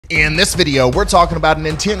In this video, we're talking about an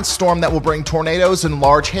intense storm that will bring tornadoes and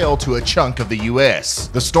large hail to a chunk of the U.S.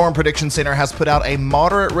 The Storm Prediction Center has put out a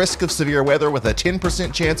moderate risk of severe weather with a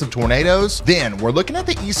 10% chance of tornadoes. Then, we're looking at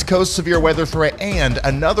the East Coast severe weather threat and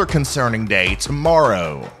another concerning day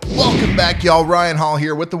tomorrow. Welcome back, y'all. Ryan Hall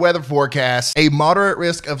here with the weather forecast. A moderate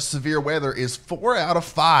risk of severe weather is 4 out of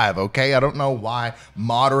 5, okay? I don't know why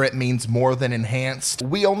moderate means more than enhanced.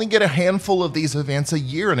 We only get a handful of these events a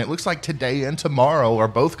year, and it looks like today and tomorrow are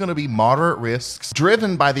both going to be moderate risks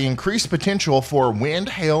driven by the increased potential for wind,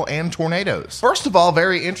 hail, and tornadoes. First of all,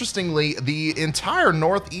 very interestingly, the entire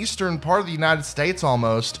northeastern part of the United States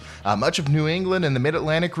almost, much of New England and the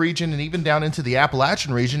mid-Atlantic region and even down into the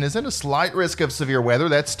Appalachian region is in a slight risk of severe weather.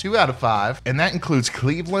 That's 2 out of 5. And that includes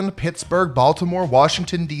Cleveland, Pittsburgh, Baltimore,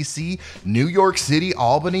 Washington, D.C., New York City,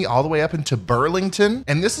 Albany, all the way up into Burlington.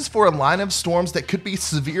 And this is for a line of storms that could be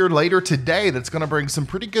severe later today that's going to bring some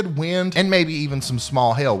pretty good wind and maybe even some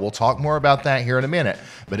small hail. We'll talk more about that here in a minute.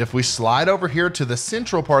 But if we slide over here to the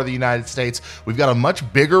central part of the United States, we've got a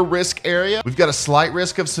much bigger risk area. We've got a slight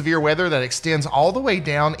risk of severe weather that extends all the way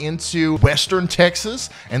down into western Texas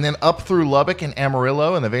and then up through Lubbock and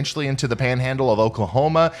Amarillo and eventually into the panhandle of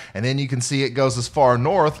Oklahoma. And then you can see it goes as far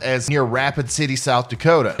north as near Rapid City, South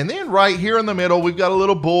Dakota. And then right here in the middle, we've got a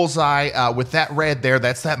little bullseye with that red there.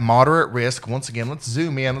 That's that moderate risk. Once again, let's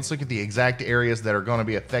zoom in. Let's look at the exact areas that are going to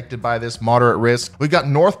be affected by this moderate risk. We've got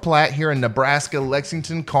North Platte here in Nebraska,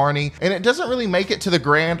 Lexington, Kearney, and it doesn't really make it to the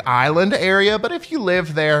Grand Island area, but if you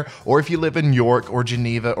live there, or if you live in York or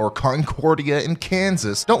Geneva or Concordia in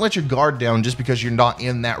Kansas, don't let your guard down just because you're not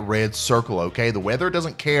in that red circle, okay? The weather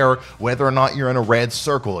doesn't care whether or not you're in a red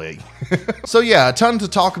circle. So yeah, a ton to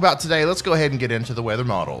talk about today. Let's go ahead and get into the weather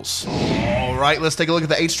models. All right, let's take a look at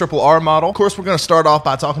the HRRR model. Of course, we're going to start off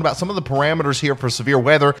by talking about some of the parameters here for severe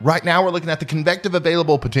weather. Right now, we're looking at the convective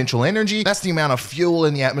available potential energy. That's the amount of fuel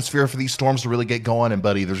in the atmosphere for these storms to really get going, and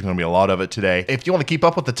buddy, there's going to be a lot of it today. If you want to keep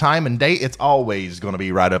up with the time and date, it's always going to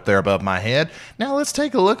be right up there above my head. Now, let's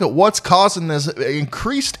take a look at what's causing this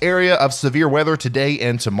increased area of severe weather today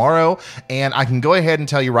and tomorrow, and I can go ahead and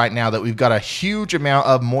tell you right now that we've got a huge amount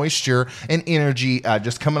of moisture and energy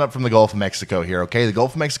just coming up from the Gulf of Mexico here, okay? The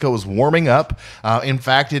Gulf of Mexico is warming up. In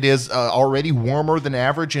fact, it is already warmer than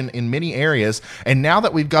average in many areas, and now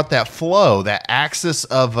that we've got that flow, that axis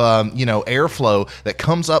of airflow that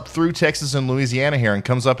comes up through Texas and Louisiana here and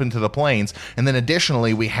comes up into the plains, and then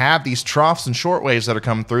additionally we have these troughs and short waves that are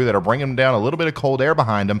coming through that are bringing down a little bit of cold air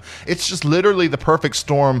behind them. It's just literally the perfect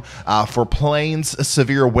storm for plains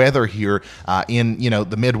severe weather here in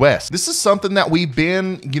the Midwest. This is something that we've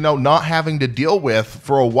been not having to deal with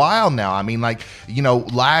for a while now. I mean,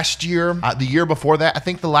 last year, the year before that, I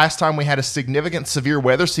think the last time we had a significant severe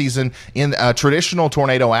weather season in traditional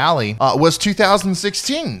Tornado Alley was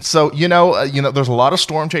 2016. So there's a lot of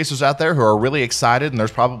storm chasers out there who are really excited, and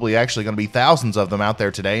there's probably actually going to be thousands of them out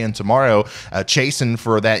there today and tomorrow chasing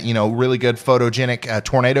for that really good photogenic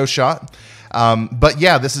tornado shot. But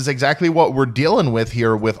yeah, this is exactly what we're dealing with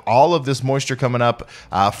here with all of this moisture coming up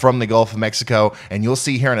from the Gulf of Mexico. And you'll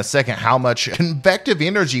see here in a second how much convective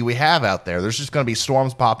energy we have out there. There's just going to be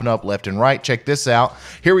storms popping up left and right. Check this out.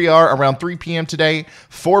 Here we are around 3 p.m. today,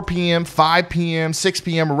 4 p.m., 5 p.m., 6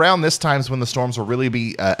 p.m. Around this time is when the storms will really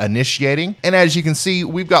be initiating. And as you can see,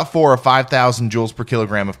 we've got 4 or 5,000 joules per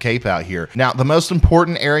kilogram of CAPE out here. Now, the most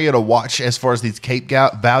important area to watch as far as these CAPE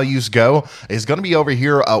values go is going to be over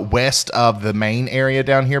here west of the main area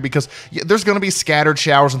down here, because there's going to be scattered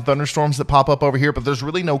showers and thunderstorms that pop up over here, but there's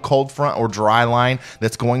really no cold front or dry line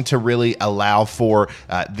that's going to really allow for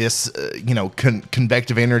this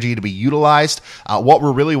convective energy to be utilized. What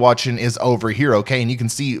we're really watching is over here, okay? And you can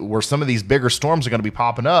see where some of these bigger storms are going to be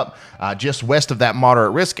popping up just west of that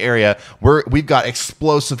moderate risk area, where we've got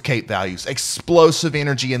explosive CAPE values, explosive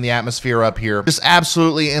energy in the atmosphere up here, just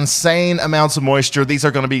absolutely insane amounts of moisture. These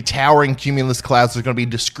are going to be towering cumulus clouds. There's going to be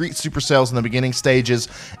discrete supercells in the beginning stages,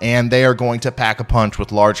 and they are going to pack a punch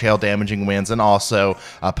with large hail damaging winds and also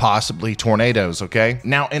possibly tornadoes, okay?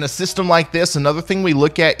 Now, in a system like this, another thing we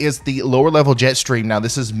look at is the lower level jet stream. Now,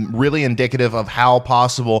 this is really indicative of how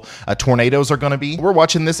possible tornadoes are going to be. We're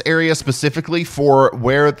watching this area specifically for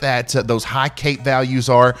where those high CAPE values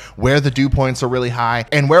are, where the dew points are really high,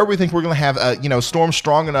 and where we think we're going to have storms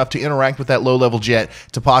strong enough to interact with that low level jet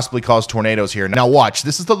to possibly cause tornadoes here. Now watch,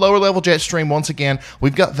 this is the lower level jet stream. Once again,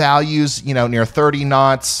 we've got values near 30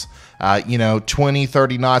 knots, you know, 20,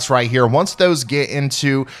 30 knots right here. Once those get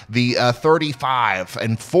into the 35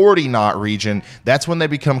 and 40 knot region, that's when they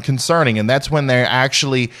become concerning, and that's when they're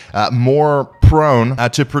actually more prone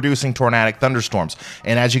to producing tornadic thunderstorms.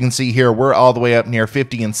 And as you can see here, we're all the way up near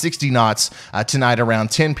 50 and 60 knots tonight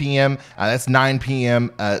around 10 p.m. That's 9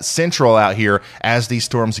 p.m. Central out here as these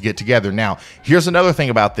storms get together. Now, here's another thing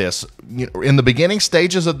about this. In the beginning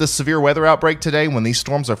stages of this severe weather outbreak today, when these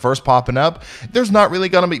storms are first popping up, there's not really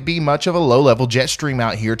going to be much of a low-level jet stream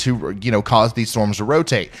out here to, you know, cause these storms to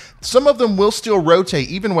rotate. Some of them will still rotate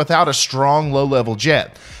even without a strong low-level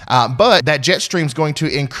jet. But that jet stream is going to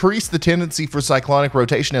increase the tendency for cyclonic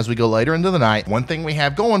rotation as we go later into the night. One thing we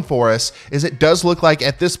have going for us is it does look like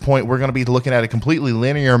at this point we're going to be looking at a completely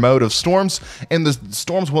linear mode of storms, and the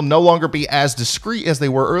storms will no longer be as discrete as they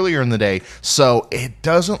were earlier in the day. So it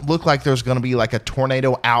doesn't look like there's going to be like a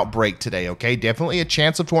tornado outbreak today, okay? Definitely a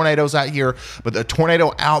chance of tornadoes out here, but the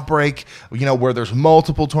tornado outbreak, you know, where there's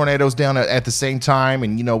multiple tornadoes down at the same time,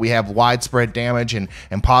 and, you know, we have widespread damage and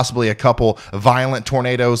possibly a couple violent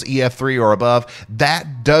tornadoes, EF3 or above,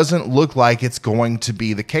 that doesn't look like it's going to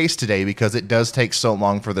be the case today because it does take so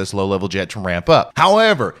long for this low-level jet to ramp up.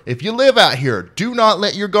 However, if you live out here, do not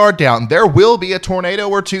let your guard down. There will be a tornado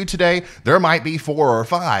or two today. There might be 4 or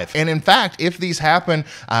 5. And in fact, if these happen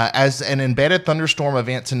as an embedded thunderstorm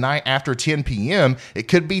event tonight after 10 p.m., it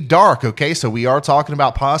could be dark, okay? So we are talking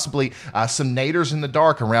about possibly some naders in the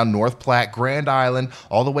dark around North Platte, Grand Island,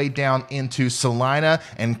 all the way down into Salina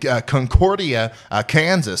and Concordia,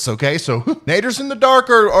 Kansas, okay? So naders in the dark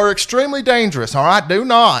are extremely dangerous, all right? Do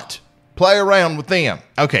not play around with them.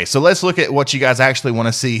 Okay, so let's look at what you guys actually want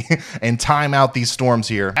to see and time out these storms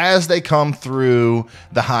here as they come through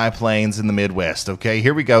the high plains in the Midwest. Okay,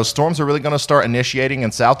 here we go. Storms are really going to start initiating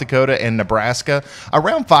in South Dakota and Nebraska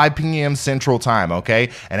around 5 p.m. Central Time,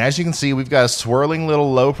 okay? And as you can see, we've got a swirling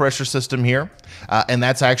little low pressure system here. And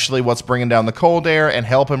that's actually what's bringing down the cold air and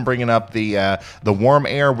helping bringing up the warm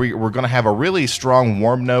air. We're going to have a really strong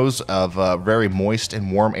warm nose of very moist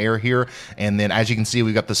and warm air here. And then as you can see,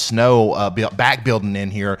 we've got the snow back building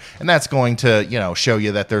in here, and that's going to, you know, show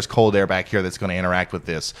you that there's cold air back here that's going to interact with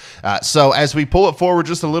this. So as we pull it forward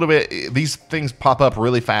just a little bit, these things pop up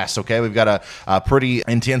really fast, okay? We've got a pretty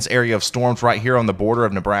intense area of storms right here on the border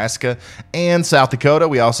of Nebraska and South Dakota.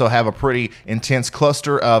 We also have a pretty intense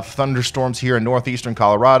cluster of thunderstorms here in northeastern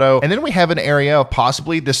Colorado. And then we have an area of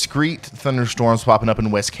possibly discrete thunderstorms popping up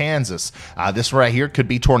in West Kansas. This right here could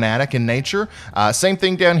be tornadic in nature. Same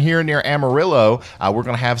thing down here near Amarillo. We're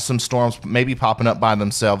going to have some storms maybe popping up by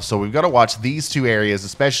themselves. So we've got to watch these two areas,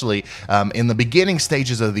 especially in the beginning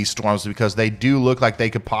stages of these storms, because they do look like they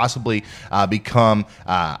could possibly become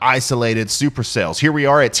isolated supercells. Here we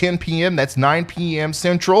are at 10 p.m. That's 9 p.m.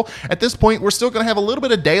 Central. At this point, we're still going to have a little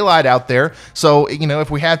bit of daylight out there. So, you know,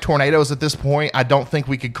 if we have tornadoes at this point, I don't think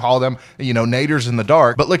we could call them, you know, naders in the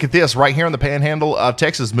dark. But look at this right here in the panhandle of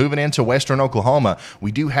Texas, moving into western Oklahoma.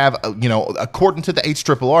 We do have, you know, according to the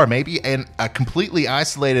HRRR, maybe a completely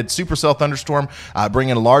isolated supercell thunderstorm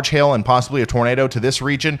bringing a large hail and possibly a tornado to this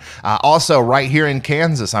region. Also, right here in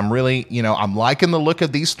Kansas, I'm really, you know, I'm liking the look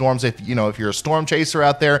of these storms. If, you know, if you're a storm chaser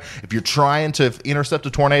out there, if you're trying to intercept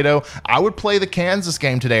a tornado, I would play the Kansas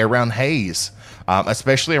game today around Hays.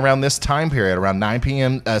 Especially around this time period, around 9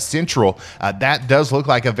 p.m. Central. That does look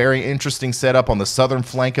like a very interesting setup on the southern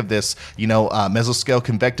flank of this, you know, mesoscale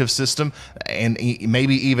convective system, and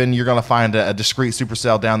maybe even you're going to find a discrete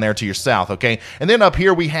supercell down there to your south, okay? And then up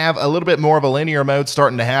here we have a little bit more of a linear mode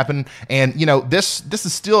starting to happen, and, you know, this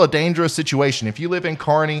is still a dangerous situation. If you live in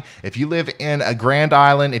Kearney, if you live in a Grand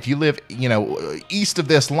Island, if you live, you know, east of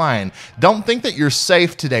this line, don't think that you're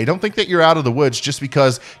safe today. Don't think that you're out of the woods just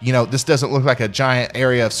because, you know, this doesn't look like a giant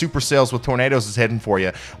area of supercells with tornadoes is heading for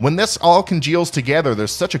you. When this all congeals together,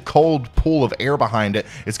 there's such a cold pool of air behind it.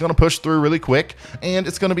 It's going to push through really quick, and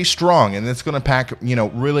it's going to be strong, and it's going to pack, you know,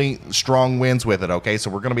 really strong winds with it, okay? So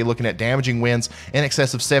we're going to be looking at damaging winds in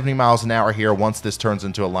excess of 70 miles an hour here once this turns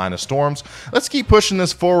into a line of storms. Let's keep pushing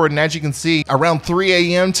this forward, and as you can see, around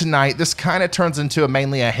 3 a.m. tonight, this kind of turns into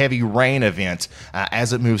mainly a heavy rain event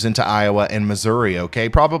as it moves into Iowa and Missouri, okay?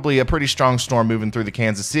 Probably a pretty strong storm moving through the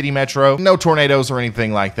Kansas City metro. No tornadoes or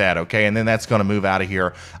anything like that, okay? And then that's going to move out of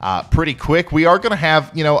here pretty quick. We are going to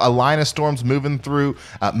have, you know, a line of storms moving through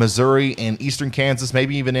Missouri and eastern Kansas,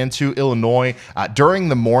 maybe even into Illinois during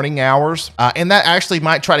the morning hours. And that actually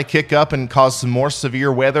might try to kick up and cause some more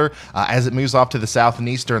severe weather as it moves off to the south and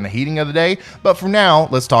east during the heating of the day. But for now,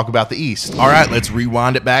 let's talk about the east. All right, let's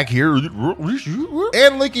rewind it back here.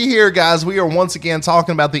 And looky here, guys, we are once again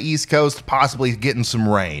talking about the East Coast possibly getting some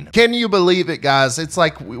rain. Can you believe it, guys? It's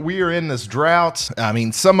like we are in this drought out. I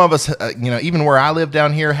mean, some of us, even where I live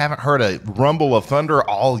down here, haven't heard a rumble of thunder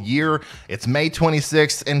all year. It's May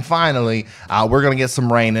 26th, and finally, we're going to get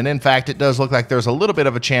some rain. And in fact, it does look like there's a little bit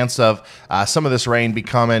of a chance of some of this rain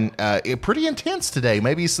becoming pretty intense today.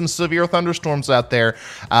 Maybe some severe thunderstorms out there,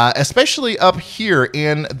 especially up here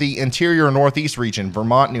in the interior northeast region,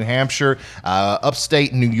 Vermont, New Hampshire,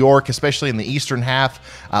 upstate New York, especially in the eastern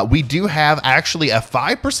half. We do have actually a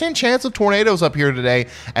 5% chance of tornadoes up here today,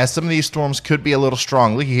 as some of these storms could be a little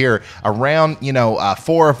strong. Look here, around 4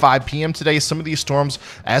 or 5 p.m. today, some of these storms,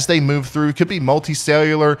 as they move through, could be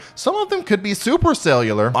multicellular. Some of them could be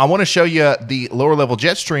supercellular. I want to show you the lower level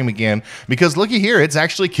jet stream again, because looky here, it's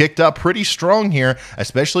actually kicked up pretty strong here,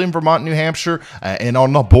 especially in Vermont, New Hampshire, and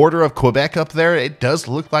on the border of Quebec up there. It does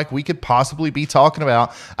look like we could possibly be talking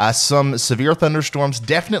about some severe thunderstorms,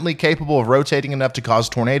 definitely capable of rotating enough to cause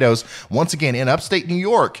tornadoes once again in upstate New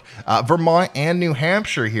York, Vermont, and New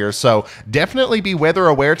Hampshire here. So definitely be weather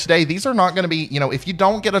aware today. These are not going to be, if you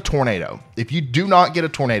don't get a tornado, if you do not get a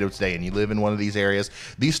tornado today and you live in one of these areas,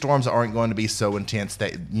 these storms aren't going to be so intense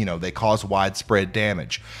that, they cause widespread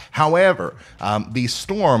damage. However, these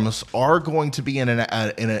storms are going to be in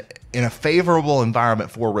a favorable environment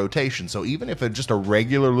for rotation. So even if just a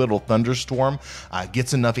regular little thunderstorm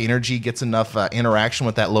gets enough energy, gets enough interaction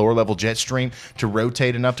with that lower level jet stream to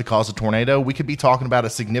rotate enough to cause a tornado, we could be talking about a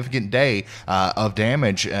significant day of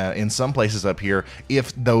damage in some places up here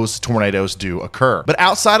if those tornadoes do occur. But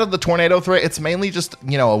outside of the tornado threat, it's mainly just,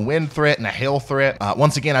 a wind threat and a hail threat.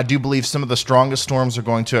 Once again, I do believe some of the strongest storms are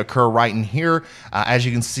going to occur right in here. As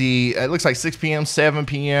you can see, it looks like 6 p.m., 7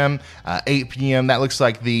 p.m., 8 p.m. That looks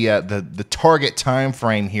like the target time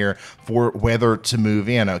frame here for weather to move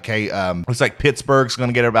in. Okay, looks like Pittsburgh's going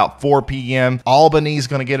to get it about 4 p.m. Albany's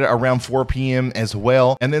going to get it around 4 p.m. as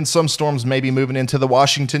well, and then some storms may be moving into the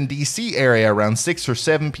Washington D.C. area around 6 or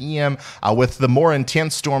 7 p.m. With the more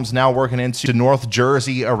intense storms now working into North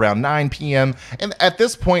Jersey around 9 p.m. And at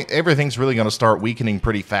this point, everything's really going to start weakening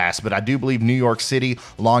pretty fast. But I do believe New York City,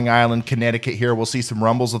 Long Island, Connecticut here, we'll see some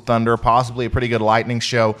rumbles of thunder, possibly a pretty good lightning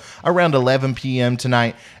show around 11 p.m.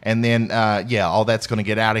 tonight. And then, all that's going to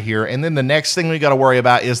get out of here. And then the next thing we got to worry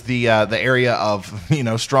about is the area of,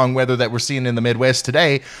 strong weather that we're seeing in the Midwest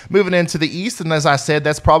today, moving into the east. And as I said,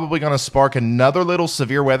 that's probably going to spark another little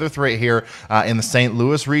severe weather threat here in the St.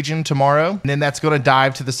 Louis region tomorrow. And then that's going to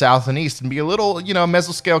dive to the south and east and be a little,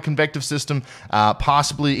 mesoscale convective system,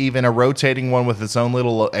 possibly even a rotating one with its own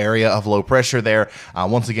little area of low pressure there.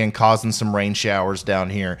 Once again, causing some rain showers down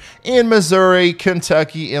here in Missouri,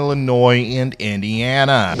 Kentucky, Illinois, and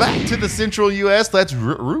Indiana. Back to the central U.S. Let's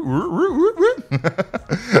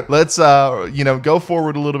go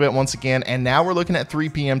forward a little bit once again. And now we're looking at 3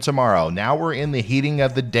 p.m. tomorrow. Now we're in the heating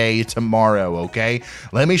of the day tomorrow, okay?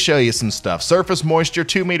 Let me show you some stuff. Surface moisture,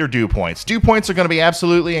 2-meter dew points. Dew points are going to be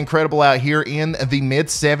absolutely incredible out here in the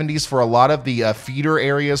mid-70s for a lot of the feeder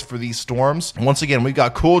areas for these storms. Once again, we've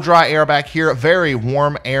got cool, dry air back here, very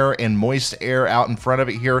warm air and moist air out in front of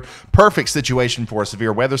it here. Perfect situation for a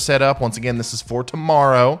severe weather setup. Once again, this is for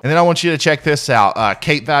tomorrow. And then I want you to check this out.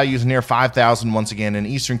 Cape values near 5,000 once again in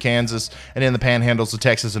eastern Kansas and in the panhandles of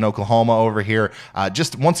Texas and Oklahoma over here.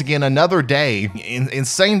 Just once again, another day,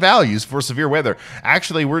 insane values for severe weather.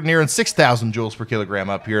 Actually, we're nearing 6,000 joules per kilogram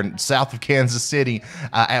up here in south of Kansas City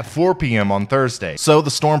at 4 p.m. on Thursday. So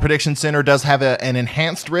the Storm Prediction Center does have an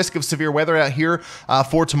enhanced risk of severe weather out here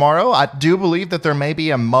for tomorrow. I do believe that there may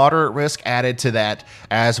be a moderate risk added to that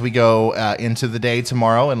as we go into the day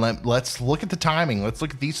tomorrow. And let's look at the timing. Let's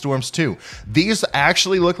look at these storms too. These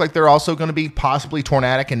actually look like they're also going to be possibly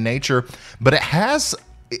tornadic in nature, but it has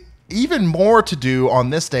even more to do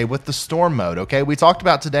on this day with the storm mode. Okay, we talked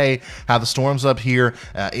about today how the storms up here,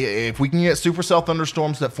 if we can get supercell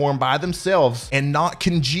thunderstorms that form by themselves and not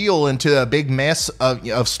congeal into a big mess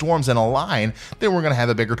of storms in a line, then we're going to have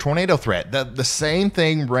a bigger tornado threat. The same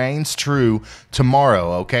thing reigns true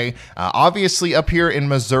tomorrow. Okay, obviously up here in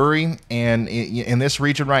Missouri and in this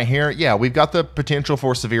region right here, yeah, we've got the potential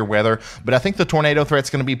for severe weather, but I think the tornado threat's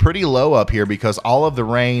going to be pretty low up here because all of the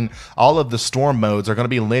rain, all of the storm modes are going to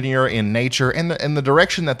be linear in nature, and the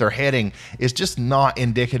direction that they're heading is just not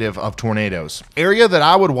indicative of tornadoes. Area that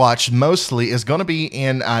I would watch mostly is going to be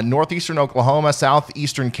in northeastern Oklahoma,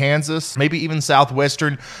 southeastern Kansas, maybe even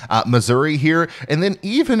southwestern Missouri here, and then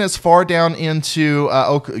even as far down into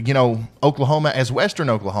Oklahoma as western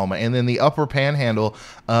Oklahoma, and then the upper panhandle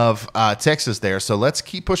of Texas there. So let's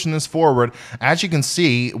keep pushing this forward. As you can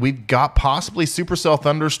see, we've got possibly supercell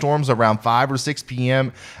thunderstorms around 5 or 6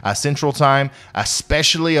 p.m. Central time,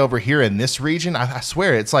 especially over over here in this region, I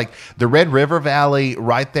swear it's like the Red River Valley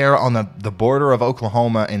right there on the border of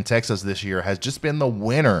Oklahoma and Texas this year has just been the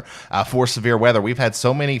winner for severe weather. We've had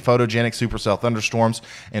so many photogenic supercell thunderstorms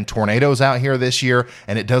and tornadoes out here this year,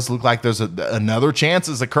 and it does look like there's another chance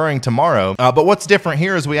is occurring tomorrow. But what's different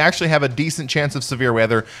here is we actually have a decent chance of severe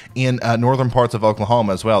weather in northern parts of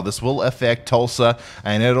Oklahoma as well. This will affect Tulsa,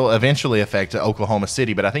 and it'll eventually affect Oklahoma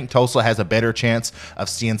City, but I think Tulsa has a better chance of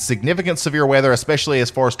seeing significant severe weather, especially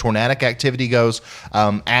as far as tornadic activity goes,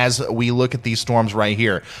 as we look at these storms right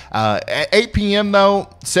here. At 8 p.m. though,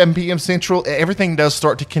 7 p.m. Central, everything does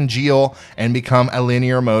start to congeal and become a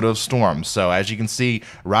linear mode of storms. So as you can see,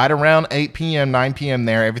 right around 8 p.m., 9 p.m.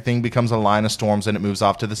 there, everything becomes a line of storms and it moves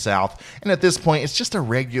off to the south. And at this point, it's just a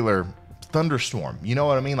regular thunderstorm. You know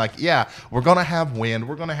what I mean? Like, yeah, we're gonna have wind,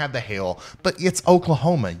 we're gonna have the hail, but it's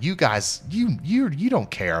Oklahoma. You guys, you don't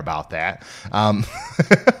care about that.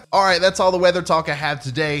 All right, that's all the weather talk I have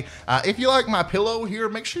today. If you like my pillow here,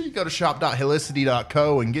 make sure you go to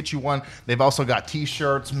shop.helicity.co and get you one. They've also got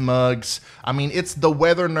t-shirts, mugs. I mean, it's the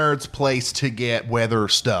weather nerds place to get weather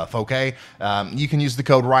stuff, okay? You can use the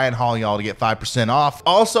code Ryan Hall, y'all, to get 5% off.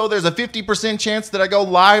 Also, there's a 50% chance that I go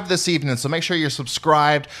live this evening, so make sure you're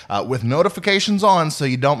subscribed with notifications on so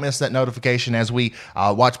you don't miss that notification as we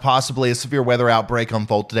watch possibly a severe weather outbreak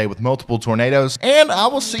unfold today with multiple tornadoes. And I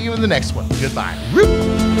will see you in the next one. Goodbye.